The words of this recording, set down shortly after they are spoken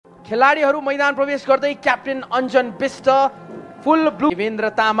खेलाडीहरू मैदान प्रवेश गर्दै क्याप्टेन अन्जन बिष्ट फुल ब्लू देवेन्द्र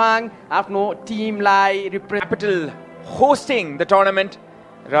तामाङ आफ्नो टिमलाई Capital hosting the tournament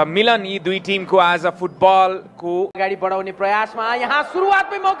र मिलन यी दुई टिमको आज फुटबलको अगाडि बढाउने प्रयासमा यहाँ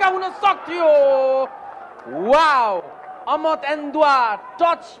सुरुवातमै मौका हुन सक्थ्यो वाउ अमत एन्डुवा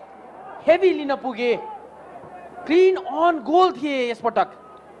टच हेभी लिन पुगे क्लीन अन गोल थिए यसपटक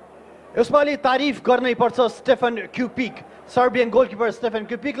यसपालि तारिफ गर्नै पर्छ Stephen क्युपिक Serbian goalkeeper Stephen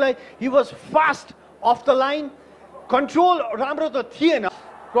क्युपिकलाई he was fast off the line control राम्रो त थिएन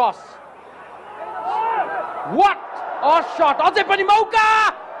क्रस what a shot अझै पनि मौका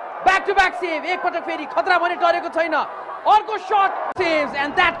ब्याक टु ब्याक सेभ एकपटक फेरि खतरा भने टरेको छैन अर्को shut saves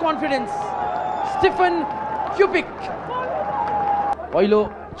and that confidence Stephen क्युपिक पहिलो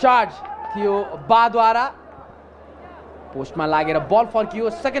चार्ज थियो बाद्वारा पोस्टमा लागेर बल फर्कियो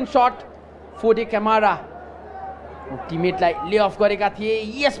सेकेन्ड शट फोडे क्यामेरा टिममेटलाई ले अफ गरेका थिए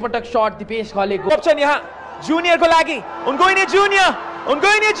यसपटक शट दिपेश खलेको अप्सन यहाँ जुनियरको लागि उनगोइने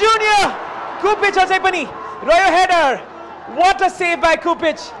जुनियर कुपिच अझै पनि रह्यो header what a save by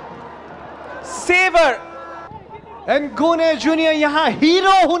Cupic shaver एन्गोने junior यहाँ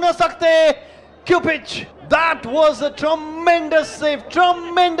हिरो हुन सक्थे क्युपिच that was a tremendous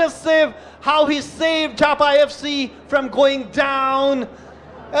save how he saved Japa FC from going down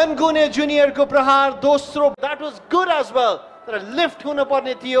एन्गोने junior को प्रहार दोस्रो that was good as well तर लिफ्ट हुन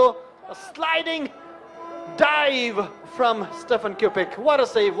पर्ने थियो a sliding dive from Stefan Cupic what a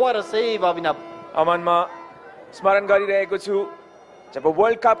save अभिनव अमनमा स्मरण गरिरहेको छु जब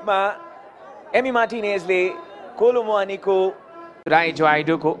वर्ल्ड कपमा एमी मार्टिनेजले कोलोमुआनीको राई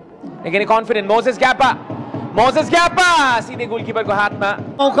जोआइडोको लेकिन कन्फिडेन्ट मोजेस ग्यापा सिधै गोलकिपरको हातमा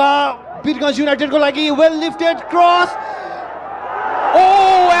मौका बिरगन्ज युनाइटेड को लागि well lifted cross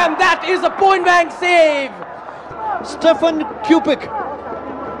oh and that is a point blank save Stefan Cupic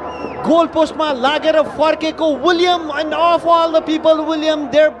goal post ma लागेर फर्केको William and of all the people William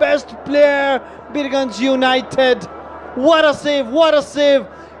their best player Birganj United what a save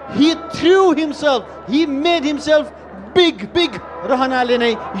he threw himself he made himself big रहनाले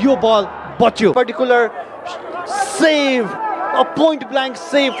नै यो बल बच्यो particular save a point blank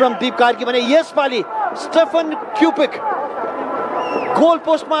save from Deep Karki भने यसपालि Stefan Cupic goal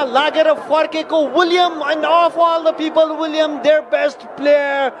post ma लागेर फर्केको William and of all the people William their best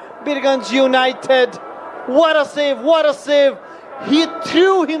player Birganj United what a save he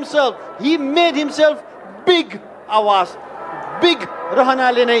threw himself he made himself big आवाज big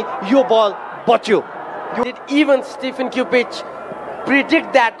रहनाले नै यो बल बच्यो did even Stefan Cupic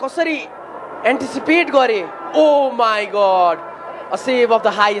predict that कसरी anticipate गरे oh my god a save of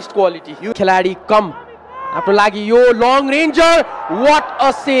the highest quality खेलाडी कम आफ्नो लागि यो long ranger what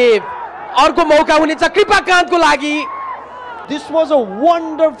a save अर्को मौका हुनेछ कृपाकान्तको लागि this was a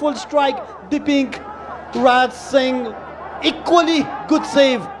wonderful strike Deepink Raj Singh equally good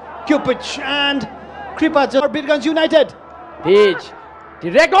save Cupic and Kripa Birganj United Page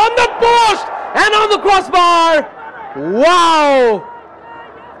direct on the post and on the crossbar wow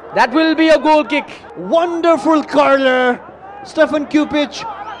that will be a goal kick wonderful curler Stefan Cupic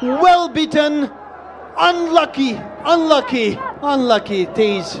well beaten unlucky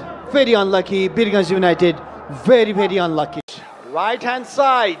Teज very unlucky Birganj United very unlucky right hand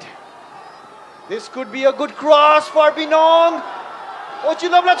side this could be a good cross for Binong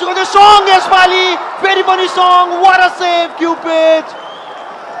Ochilobla chukone song यसपालि फेरि पनि song what a save Cupic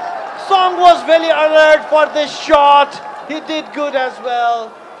Song was very alert for this shot he did good as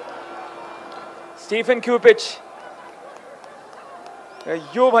well Stefan Cupic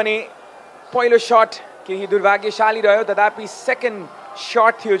यो भने पहिलो shut केही दुर्भाग्यशाली रह्यो तथापि second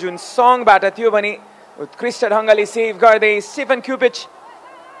shut थियो जुन सङबाट थियो भने उत्कृष्ट ढङ्गले सेभ गर्दै Stefan Cupic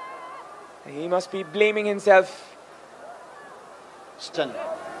he must be blaming himself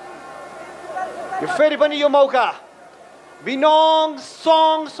यो फेरि पनि यो मौका बिनोङ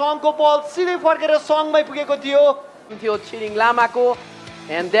सङको बल सिधै फर्केर सङमै पुगेको थियो छिरिङ लामाको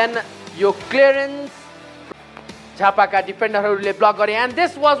and then यो clearance झापाका डिफेन्डरहरूले ब्लक गरे and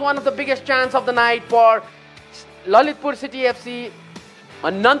this was one of the biggest chance of the night for Lalitpur City FC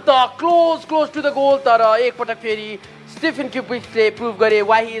Ananta close to the goal तर एकपटक फेरि Stefan Cupic ले prove गरे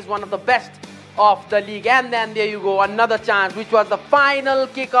why he is one of the best of the league and then there you go another chance which was the final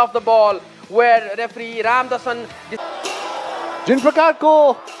kick of the ball where referee Ramdasan जुन प्रकारको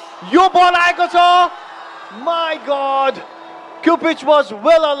यो बल आएको छ my god Cupic was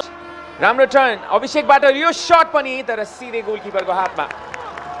well alert राम्रो turn अभिषेकबाट यो shut पनि तर सिधै गोलकिपरको हातमा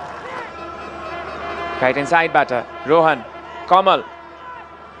राइट ह्यान्ड साइडबाट रोहन कमल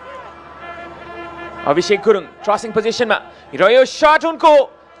अभिषेक गुरुङ क्रसिङ पोजिसनमा र यो शट उनको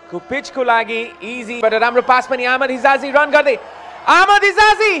Cupic को लागि easy but राम्रो pass पनि Ahmed Hijazi run गर्दै Ahmed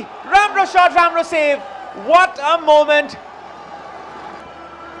Hijazi राम्रो shot राम्रो save. What a moment.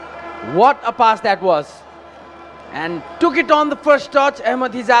 What a pass that was. And took it on the first touch.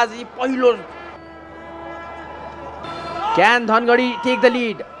 Ahmed Hijazi पहिलो. Can Dhangadi take the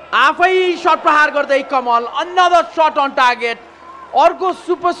lead? Afai shot प्रहार गर्दै कमल. Another shot on target. अर्को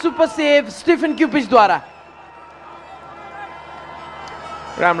super save Stefan Cupic द्वारा.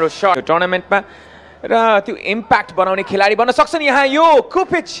 राम्रो shot टुर्नामेन्टमा र त्यो impact बनाउने खेलाडी बन्न सक्छन् यहाँ यो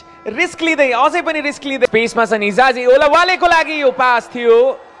Cupic रिस्क लिँदै अझै पनि रिस्क लिँदै पेसमा छन् हिजाजी ओलावालेको लागि यो पास थियो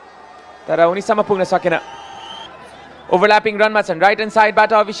तर उनीसम्म पुग्न सकेन ओभरल्यापिङ रनमा छन् राइट ह्यान्ड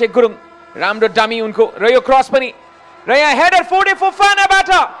साइडबाट अभिषेक गुरुङ राम्रो डमी उनको र यो क्रस पनि र यहाँ header फोडे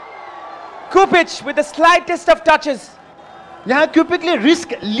फोफानाबाट Cupic with the slightest of touches यहाँ क्युपिकले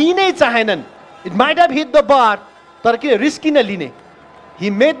रिस्क लिनै चाहेनन् it might have hit the bar तर के रिस्क किन लिने he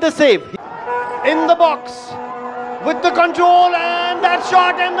made the save in the box with the control and that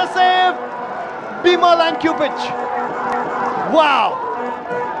shot and the save Bimal and Cupic wow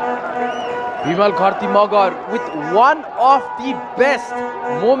Bimal Gharti Magar with one of the best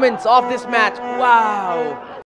moments of this match. Wow.